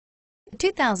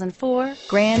2004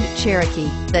 Grand Cherokee.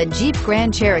 The Jeep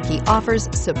Grand Cherokee offers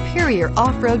superior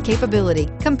off-road capability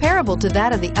comparable to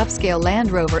that of the upscale Land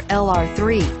Rover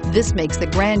LR3. This makes the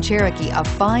Grand Cherokee a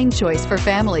fine choice for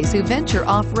families who venture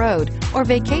off-road or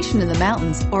vacation in the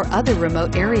mountains or other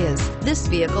remote areas. This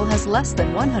vehicle has less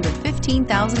than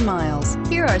 115,000 miles.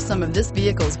 Here are some of this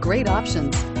vehicle's great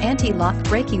options: anti-lock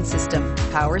braking system,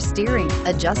 power steering,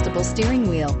 adjustable steering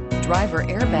wheel, driver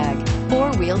airbag,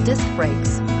 four-wheel disc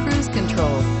brakes, cruise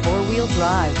control, four-wheel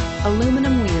drive,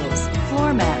 aluminum wheels,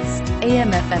 floor mats,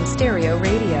 AM/FM stereo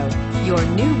radio. Your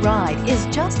new ride is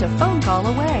just a phone call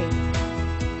away.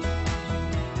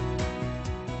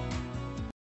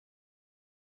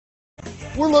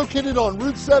 We're located on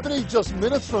Route 70, just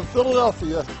minutes from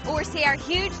Philadelphia. Or see our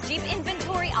huge Jeep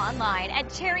inventory online at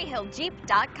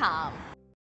cherryhilljeep.com.